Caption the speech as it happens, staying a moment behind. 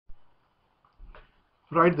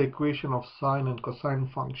Write the equation of sine and cosine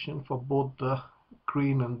function for both the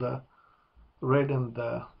green and the red and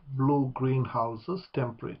the blue greenhouses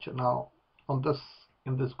temperature. Now in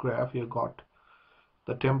this graph you got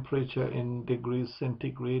the temperature in degrees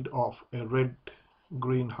centigrade of a red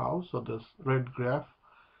greenhouse. So this red graph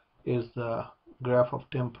is the graph of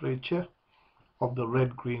temperature of the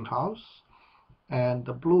red greenhouse, and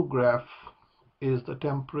the blue graph is the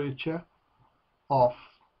temperature of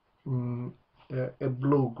a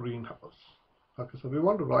blue greenhouse. Okay, so we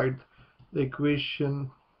want to write the equation,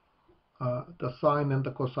 the sine and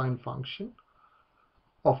the cosine function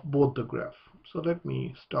of both the graph. So let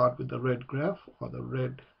me start with the red graph, or the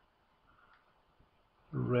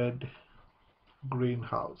red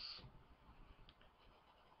greenhouse.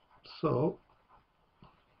 So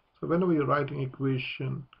whenever you're writing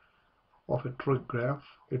equation of a trig graph,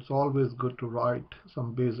 it's always good to write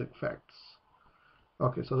some basic facts.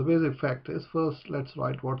 Okay, so the basic fact is, first let's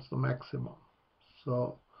write what's the maximum.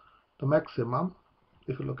 So the maximum,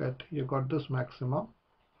 if you look at, you got this maximum.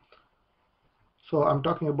 So I'm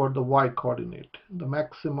talking about the y coordinate. The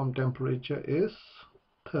maximum temperature is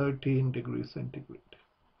 13 degrees centigrade,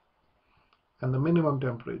 and the minimum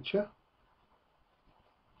temperature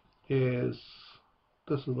is,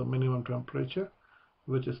 this is the minimum temperature,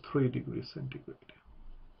 which is 3 degrees centigrade.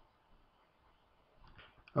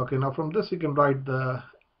 Okay, now from this you can write the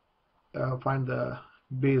find the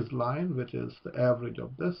baseline, which is the average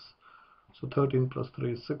of this. So 13 plus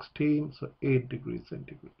 3 is 16, so 8 degrees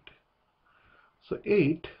centigrade. So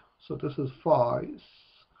 8, so this is 5,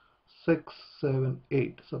 6, 7,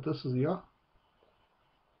 8. So this is your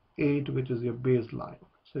 8, which is your baseline.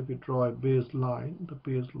 So if you draw a baseline, the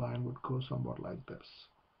baseline would go somewhat like this.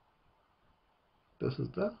 This is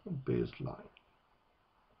the baseline.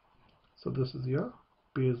 So this is your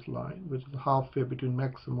baseline, which is halfway between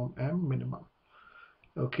maximum and minimum.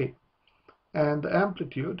 Okay, and the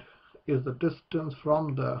amplitude is the distance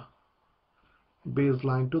from the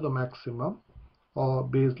baseline to the maximum, or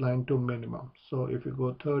baseline to minimum. So if you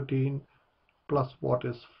go 13 plus what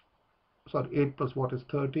is, sorry, 8 plus what is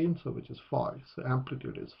 13, so which is 5. So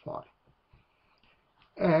amplitude is 5.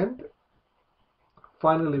 And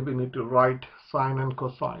finally we need to write sine and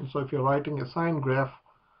cosine. So if you're writing a sine graph,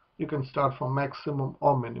 you can start from maximum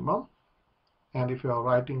or minimum, and if you are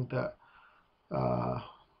writing the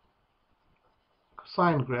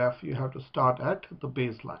sine graph, you have to start at the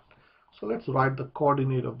baseline. So let's write the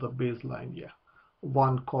coordinate of the baseline here.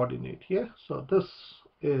 One coordinate here. So this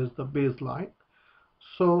is the baseline.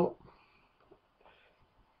 So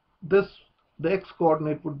the x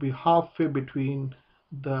coordinate would be halfway between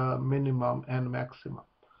the minimum and maximum.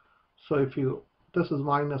 So if you, this is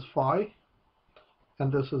minus 5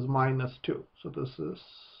 and this is minus 2. So this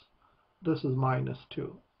is minus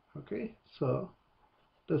 2. Okay, so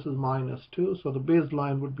this is minus 2. So the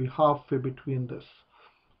baseline would be halfway between this.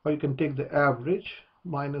 Or you can take the average.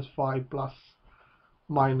 Minus 5 plus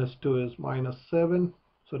minus 2 is minus 7.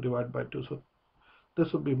 So divide by 2. So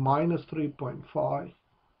this would be minus 3.5.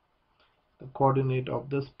 The coordinate of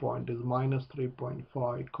this point is minus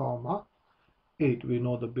 3.5 comma 8. We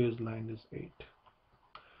know the baseline is 8.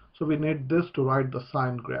 So we need this to write the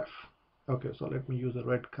sine graph. Okay, so let me use a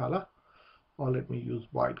red color, or let me use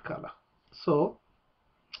white color. So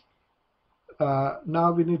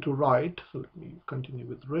now we need to write, so let me continue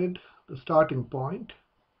with red, the starting point.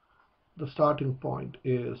 The starting point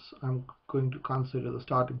is, I'm going to consider the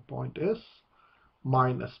starting point is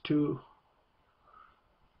minus 2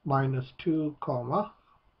 comma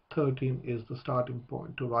 13 is the starting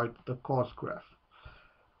point to write the cos graph.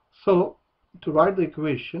 So to write the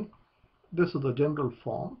equation, this is the general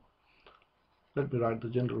form. Let me write the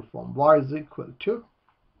general form. Y is equal to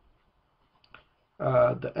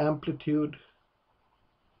the amplitude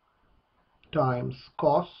times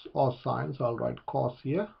cos or sine, so I'll write cos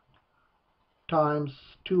here, times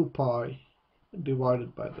 2 pi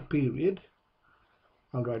divided by the period.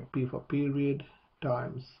 I'll write P for period,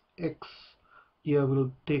 times x. Here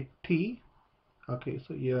we'll take t. Okay,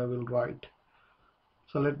 so here we'll write,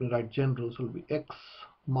 so let me write general, so it'll be x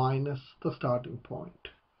minus the starting point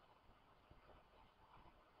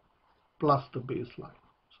plus the baseline.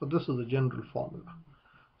 So this is the general formula.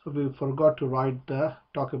 So we forgot to write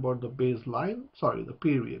talk about the baseline, sorry, the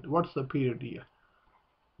period. What's the period here?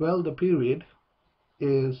 Well, the period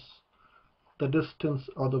is the distance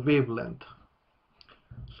or the wavelength.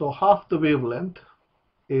 So half the wavelength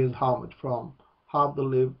is how much? From half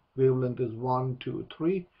the wavelength is 1, 2,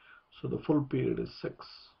 3. So the full period is 6.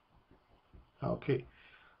 Okay.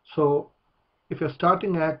 So if you're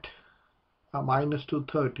starting at minus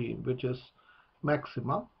 213, which is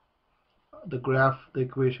maximum, the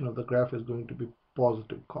equation of the graph is going to be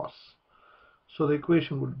positive cos. So the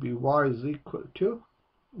equation would be y is equal to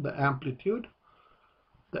the amplitude.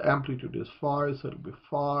 The amplitude is phi, so it will be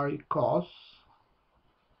phi cos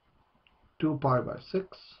 2 pi by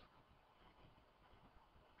 6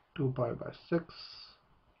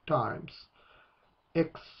 times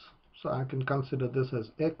x. So I can consider this as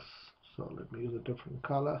x. So let me use a different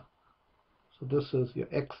color. So this is your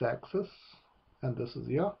x-axis and this is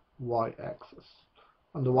your y-axis.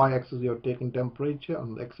 On the y-axis you have taken temperature,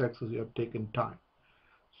 on the x-axis you have taken time.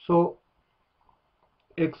 So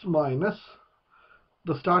x minus,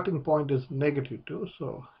 the starting point is -2,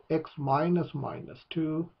 so x minus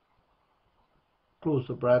 2, close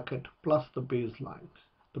the bracket, plus the baseline.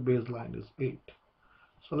 The baseline is 8.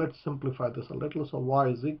 So let's simplify this a little. So y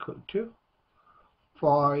is equal to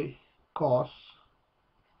phi cos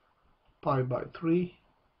pi by 3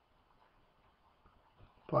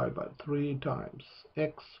 times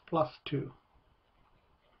x plus 2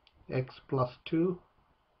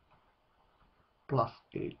 plus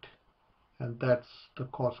 8, and that's the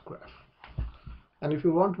cos graph. And if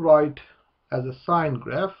you want to write as a sine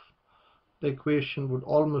graph, the equation would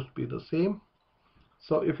almost be the same.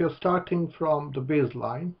 So if you're starting from the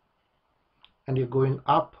baseline and you're going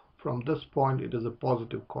up from this point, it is a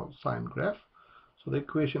positive sine graph. So the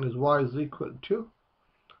equation is y is equal to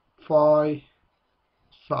phi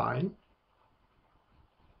sine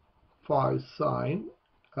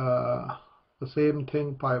the same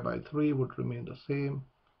thing, pi by 3 would remain the same.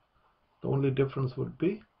 The only difference would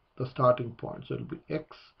be the starting point. So it will be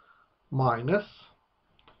x minus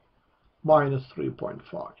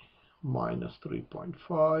 3.5,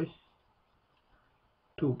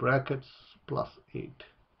 2 brackets, plus 8.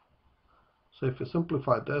 So if you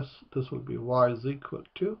simplify this, this will be y is equal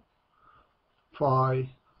to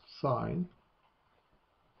phi sine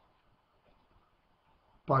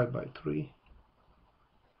pi by 3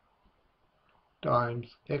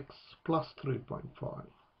 times x plus 3.5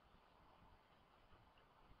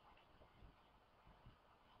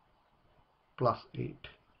 plus 8.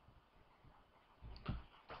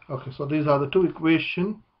 Okay, so these are the two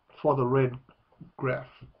equations for the red graph.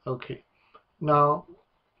 Okay, now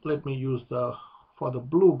let me use for the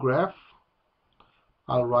blue graph.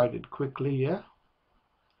 I'll write it quickly here.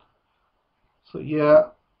 So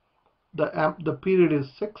here the period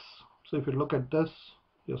is 6. So if you look at this,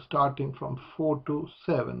 you're starting from 4 to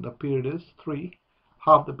 7. The period is 3.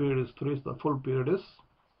 Half the period is 3. So the full period is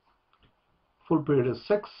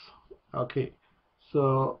 6. Okay,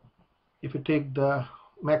 so if you take the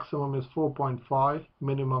maximum is 4.5,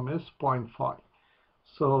 minimum is 0.5.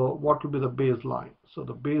 So what will be the baseline? So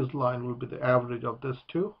the baseline will be the average of this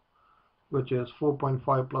two, which is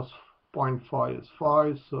 4.5 plus 0.5 is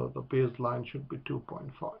 5. So the baseline should be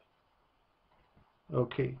 2.5.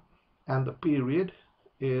 Okay, and the period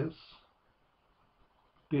is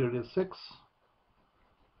 6.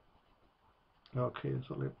 Okay,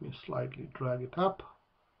 so let me slightly drag it up.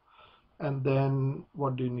 And then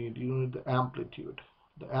what do you need? You need the amplitude.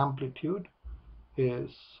 The amplitude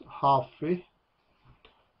is halfway.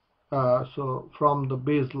 So from the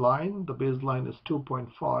baseline is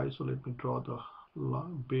 2.5. So let me draw the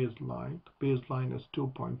baseline. The baseline is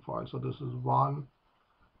 2.5. So this is 1.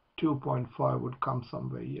 2.5 would come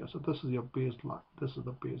somewhere here. So this is your baseline. This is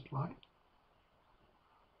the baseline.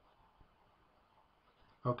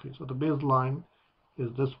 Okay, so the baseline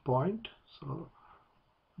is this point. So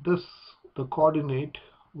the coordinate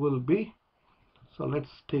will be, so let's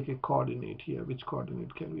take a coordinate here. Which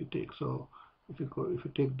coordinate can we take? So if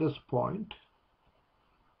you take this point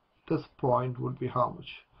would be how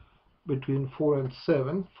much? Between 4 and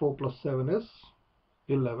 7. 4 plus 7 is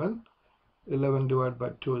 11. 11 divided by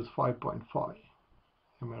 2 is 5.5.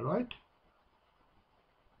 Am I right?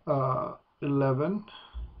 11,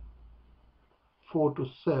 4 to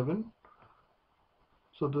 7.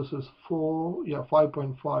 So this is 4, yeah,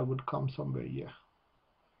 5.5 would come somewhere here.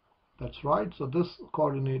 That's right. So this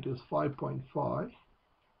coordinate is 5.5,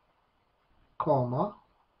 comma,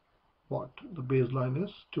 what? The baseline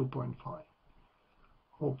is 2.5.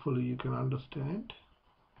 Hopefully you can understand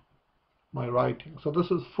my writing. So this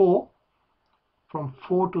is 4. From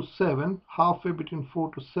 4 to 7, halfway between 4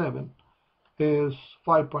 to 7 is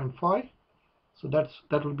 5.5. So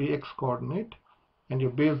that will be x coordinate, and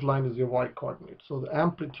your baseline is your y coordinate. So the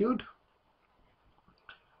amplitude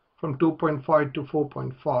from 2.5 to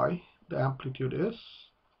 4.5, the amplitude is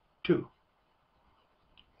 2.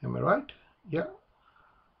 Am I right? Yeah.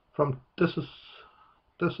 From this is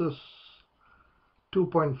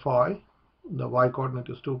 2.5. The y coordinate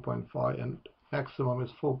is 2.5 and maximum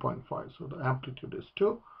is 4.5. So the amplitude is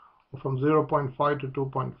 2. From 0.5 to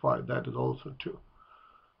 2.5, that is also 2.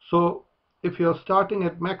 So if you're starting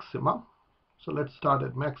at maximum, so let's start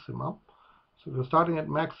at maximum. So if you're starting at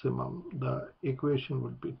maximum, the equation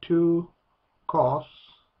would be 2 cos,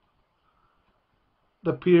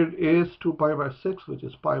 the period is 2 pi by 6, which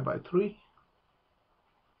is pi by 3,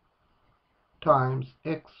 times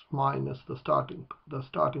x minus the starting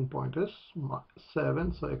point is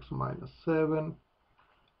 7, so x minus 7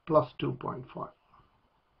 plus 2.5.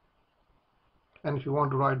 And if you want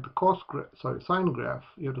to write the sine graph,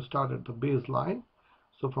 you have to start at the baseline.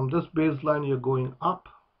 So from this baseline you're going up,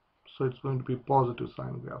 so it's going to be positive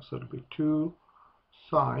sine graph. So it'll be 2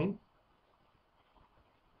 sine,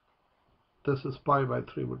 this is pi by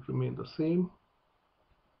 3 would remain the same,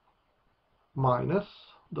 minus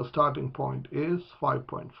the starting point is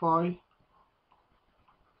 5.5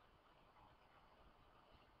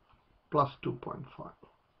 plus 2.5.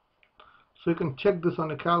 So you can check this on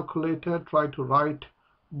a calculator, try to write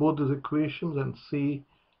both these equations and see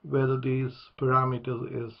whether these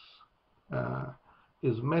parameters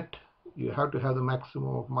is met. You have to have the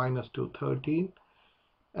maximum of minus 213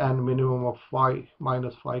 and minimum of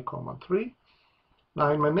minus 5 comma 3.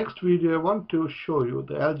 Now in my next video I want to show you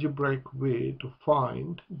the algebraic way to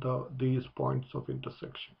find these points of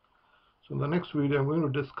intersection. So in the next video I'm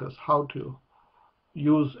going to discuss how to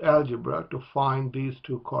use algebra to find these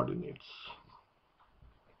two coordinates.